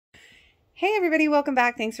Hey everybody, welcome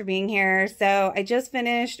back. Thanks for being here. So I just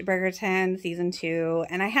finished Bridgerton season 2,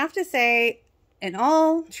 and I have to say, in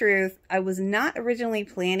all truth, I was not originally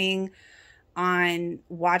planning on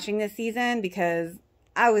watching this season because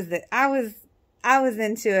I was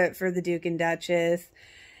into it for the Duke and Duchess,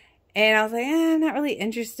 and I was like, I'm not really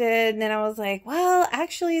interested. And then I was like, well,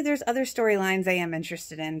 actually, there's other storylines I am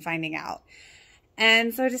interested in finding out.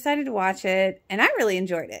 And so I decided to watch it, and I really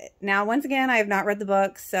enjoyed it. Now, once again, I have not read the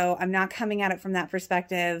books, so I'm not coming at it from that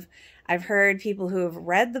perspective. I've heard people who have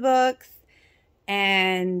read the books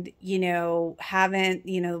and, haven't,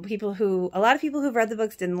 a lot of people who've read the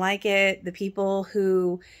books didn't like it. The people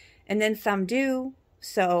who, and then some do.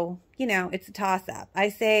 So, it's a toss-up. I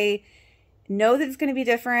say, know that it's going to be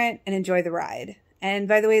different and enjoy the ride. And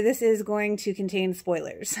by the way, this is going to contain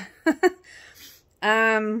spoilers.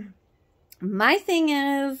 My thing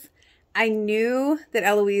is, I knew that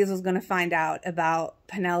Eloise was going to find out about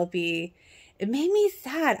Penelope. It made me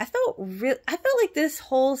sad. I felt like this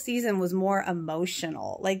whole season was more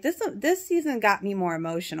emotional. Like this season got me more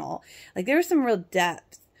emotional. Like there was some real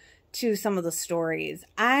depth to some of the stories.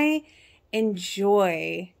 I really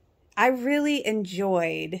enjoyed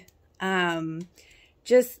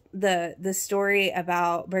just the story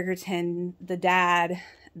about Bridgerton, the dad,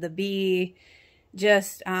 the bee,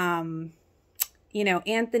 just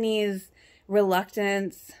Anthony's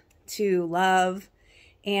reluctance to love.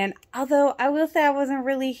 And although I will say I wasn't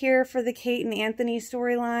really here for the Kate and Anthony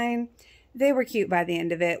storyline, they were cute by the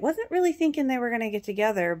end of it. Wasn't really thinking they were going to get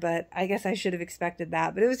together, but I guess I should have expected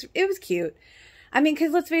that. But it was cute. I mean,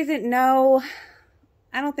 because let's face it, no,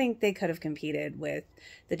 I don't think they could have competed with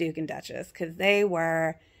the Duke and Duchess because they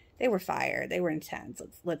were fire. They were intense.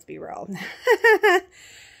 Let's be real.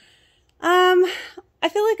 I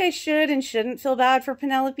feel like I should and shouldn't feel bad for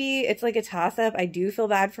Penelope. It's like a toss-up. I do feel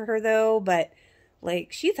bad for her though, but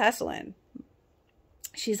like she's hustling.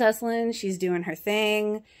 She's hustling. She's doing her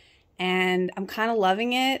thing. And I'm kind of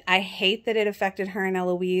loving it. I hate that it affected her and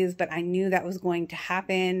Eloise, but I knew that was going to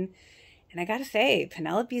happen. And I gotta say,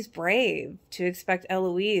 Penelope's brave to expect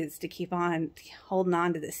Eloise to keep on holding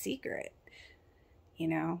on to the secret.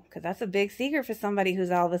 Because that's a big secret for somebody who's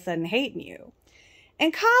all of a sudden hating you.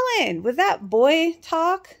 And Colin, was that boy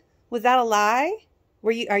talk? Was that a lie?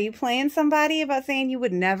 Are you playing somebody about saying you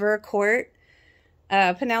would never court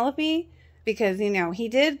Penelope? Because, he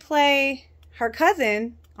did play her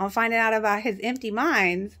cousin on finding out about his empty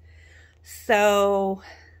minds. So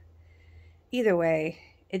either way,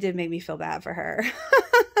 it did make me feel bad for her.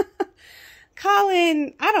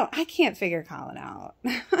 Colin, I can't figure Colin out.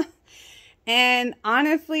 And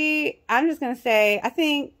honestly, I'm just going to say, I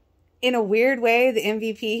think in a weird way, the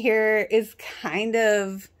MVP here is kind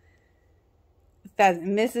of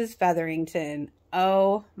Mrs. Featherington.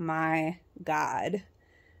 Oh my God.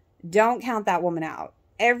 Don't count that woman out.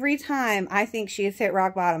 Every time I think she has hit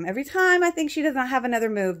rock bottom, every time I think she does not have another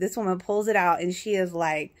move, this woman pulls it out and she is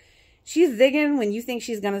like, she's zigging when you think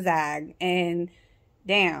she's going to zag. And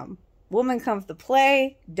damn, woman comes to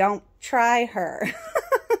play. Don't try her.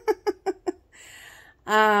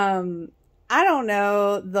 I don't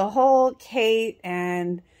know, the whole Kate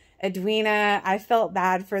and Edwina, I felt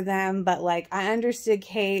bad for them, but like I understood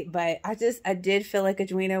Kate, but I did feel like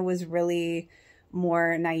Edwina was really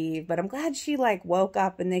more naive, but I'm glad she like woke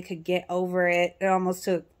up and they could get over it. It almost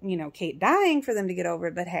took, Kate dying for them to get over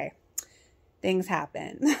it, but hey, things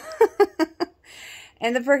happen.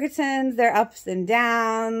 And the Bridgertons, their ups and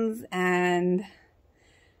downs, and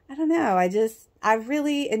I don't know, I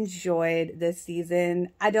really enjoyed this season.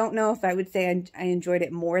 I don't know if I would say I enjoyed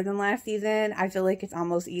it more than last season. I feel like it's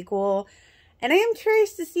almost equal. And I am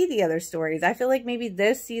curious to see the other stories. I feel like maybe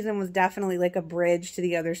this season was definitely like a bridge to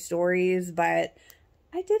the other stories, but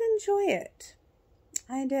I did enjoy it.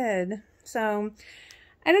 I did. So,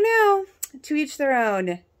 I don't know. To each their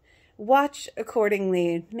own. Watch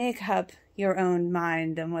accordingly. Make up your own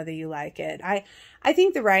mind on whether you like it. I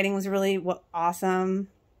think the writing was really awesome.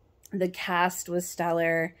 The cast was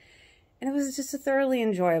stellar, and it was just a thoroughly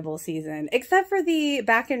enjoyable season, except for the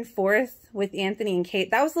back and forth with Anthony and Kate.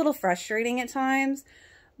 That was a little frustrating at times,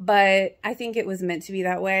 but I think it was meant to be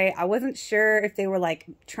that way. I wasn't sure if they were like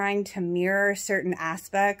trying to mirror certain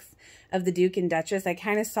aspects of the Duke and Duchess. I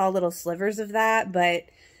kind of saw little slivers of that, but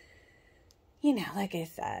like I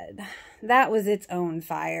said, that was its own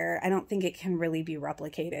fire. I don't think it can really be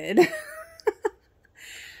replicated.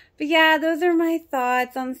 But yeah, those are my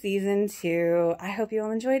thoughts on season 2. I hope you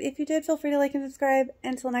all enjoyed. If you did, feel free to like and subscribe.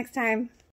 Until next time.